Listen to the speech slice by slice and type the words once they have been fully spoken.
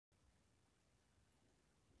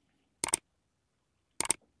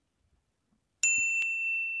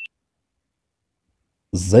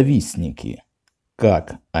Завистники.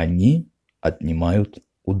 Как они отнимают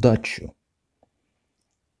удачу.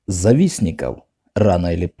 Завистников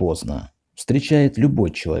рано или поздно встречает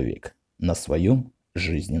любой человек на своем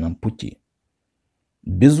жизненном пути.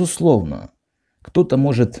 Безусловно, кто-то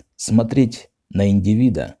может смотреть на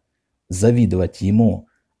индивида, завидовать ему,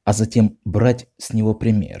 а затем брать с него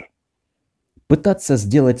пример. Пытаться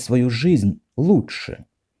сделать свою жизнь лучше,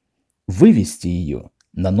 вывести ее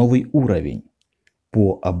на новый уровень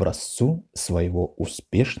по образцу своего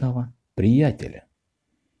успешного приятеля.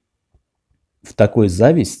 В такой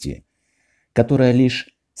зависти, которая лишь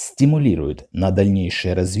стимулирует на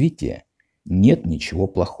дальнейшее развитие, нет ничего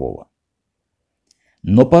плохого.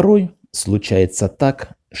 Но порой случается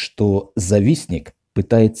так, что завистник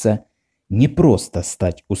пытается не просто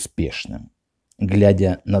стать успешным,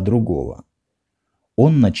 глядя на другого.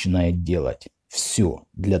 Он начинает делать все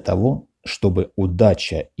для того, чтобы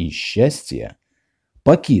удача и счастье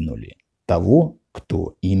покинули того,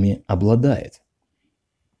 кто ими обладает.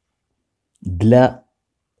 Для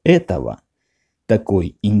этого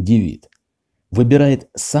такой индивид выбирает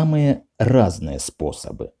самые разные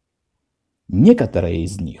способы. Некоторые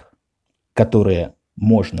из них, которые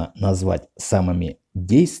можно назвать самыми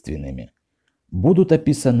действенными, будут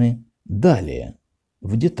описаны далее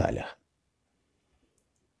в деталях.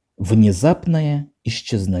 Внезапное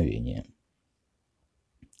исчезновение.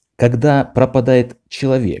 Когда пропадает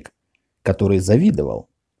человек, который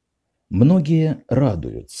завидовал, многие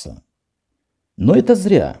радуются. Но это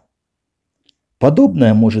зря.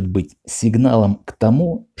 Подобное может быть сигналом к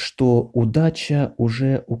тому, что удача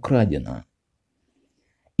уже украдена.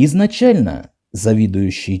 Изначально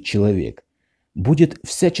завидующий человек будет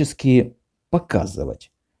всячески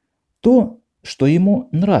показывать то, что ему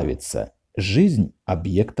нравится, жизнь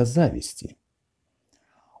объекта зависти.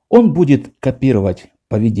 Он будет копировать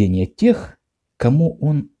поведение тех, кому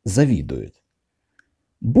он завидует.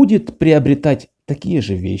 Будет приобретать такие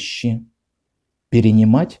же вещи,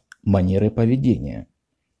 перенимать манеры поведения.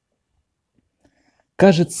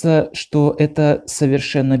 Кажется, что это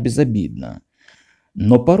совершенно безобидно,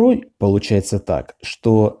 но порой получается так,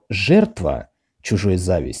 что жертва чужой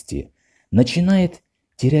зависти начинает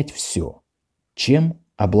терять все, чем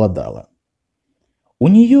обладала. У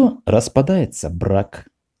нее распадается брак,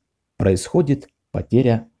 происходит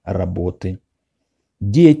потеря работы,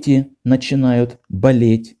 дети начинают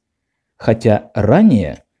болеть, хотя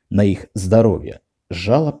ранее на их здоровье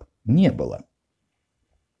жалоб не было.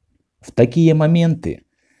 В такие моменты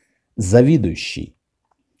завидующий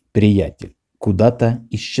приятель куда-то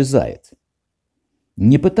исчезает,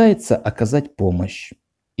 не пытается оказать помощь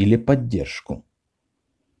или поддержку.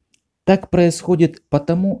 Так происходит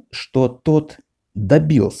потому, что тот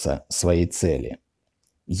добился своей цели.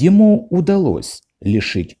 Ему удалось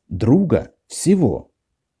лишить друга всего,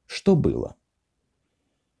 что было.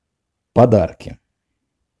 Подарки.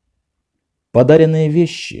 Подаренные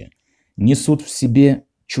вещи несут в себе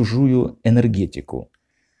чужую энергетику,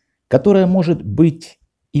 которая может быть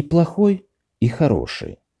и плохой, и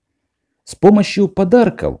хорошей. С помощью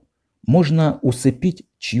подарков можно усыпить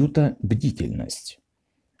чью-то бдительность,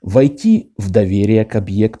 войти в доверие к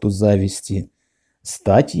объекту зависти,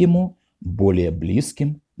 стать ему более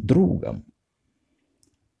близким другом.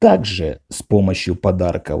 Также с помощью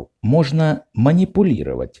подарков можно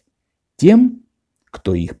манипулировать тем,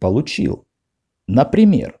 кто их получил.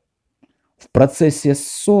 Например, в процессе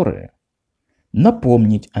ссоры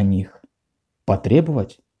напомнить о них,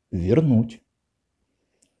 потребовать вернуть.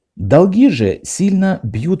 Долги же сильно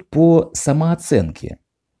бьют по самооценке.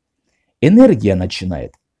 Энергия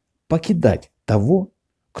начинает покидать того,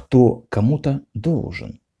 кто кому-то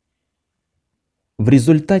должен. В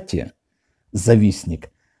результате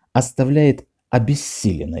завистник оставляет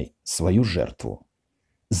обессиленной свою жертву,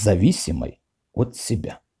 зависимой от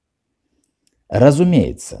себя.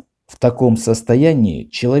 Разумеется, в таком состоянии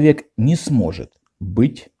человек не сможет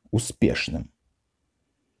быть успешным.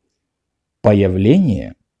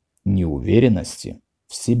 Появление неуверенности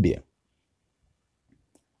в себе.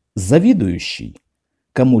 Завидующий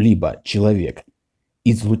кому-либо человек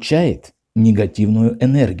излучает негативную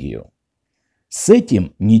энергию. С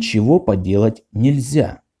этим ничего поделать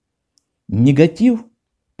нельзя. Негатив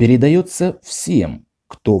передается всем,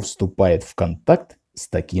 кто вступает в контакт с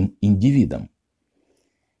таким индивидом.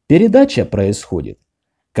 Передача происходит,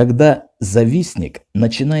 когда завистник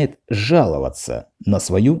начинает жаловаться на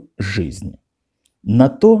свою жизнь, на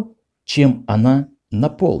то, чем она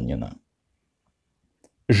наполнена.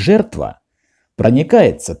 Жертва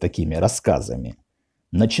проникается такими рассказами,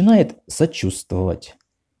 начинает сочувствовать,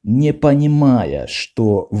 не понимая,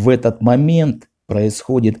 что в этот момент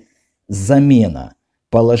происходит замена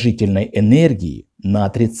положительной энергии на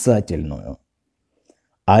отрицательную.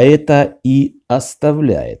 А это и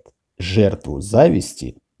оставляет жертву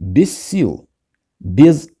зависти без сил,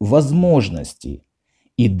 без возможностей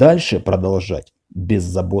и дальше продолжать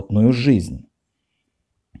беззаботную жизнь.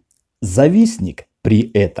 Завистник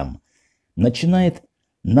при этом начинает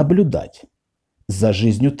наблюдать за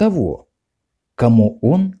жизнью того, кому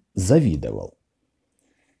он завидовал.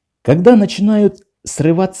 Когда начинают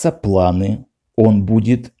срываться планы, он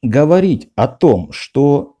будет говорить о том,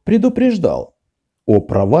 что предупреждал о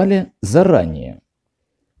провале заранее,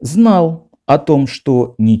 знал о том,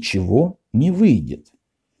 что ничего не выйдет.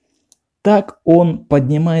 Так он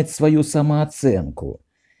поднимает свою самооценку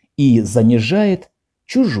и занижает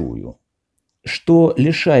чужую, что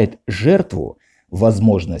лишает жертву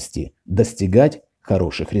возможности достигать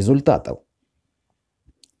хороших результатов.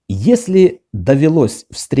 Если довелось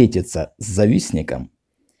встретиться с завистником,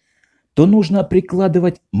 то нужно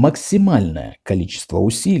прикладывать максимальное количество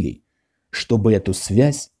усилий, чтобы эту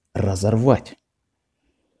связь разорвать.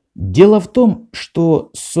 Дело в том,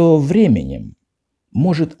 что со временем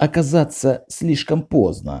может оказаться слишком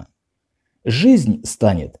поздно. Жизнь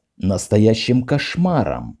станет настоящим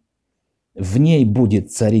кошмаром. В ней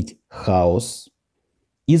будет царить хаос,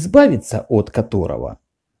 избавиться от которого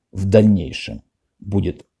в дальнейшем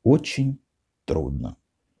будет очень трудно.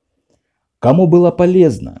 Кому было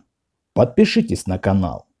полезно, подпишитесь на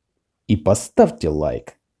канал и поставьте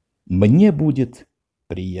лайк. Мне будет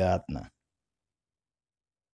приятно.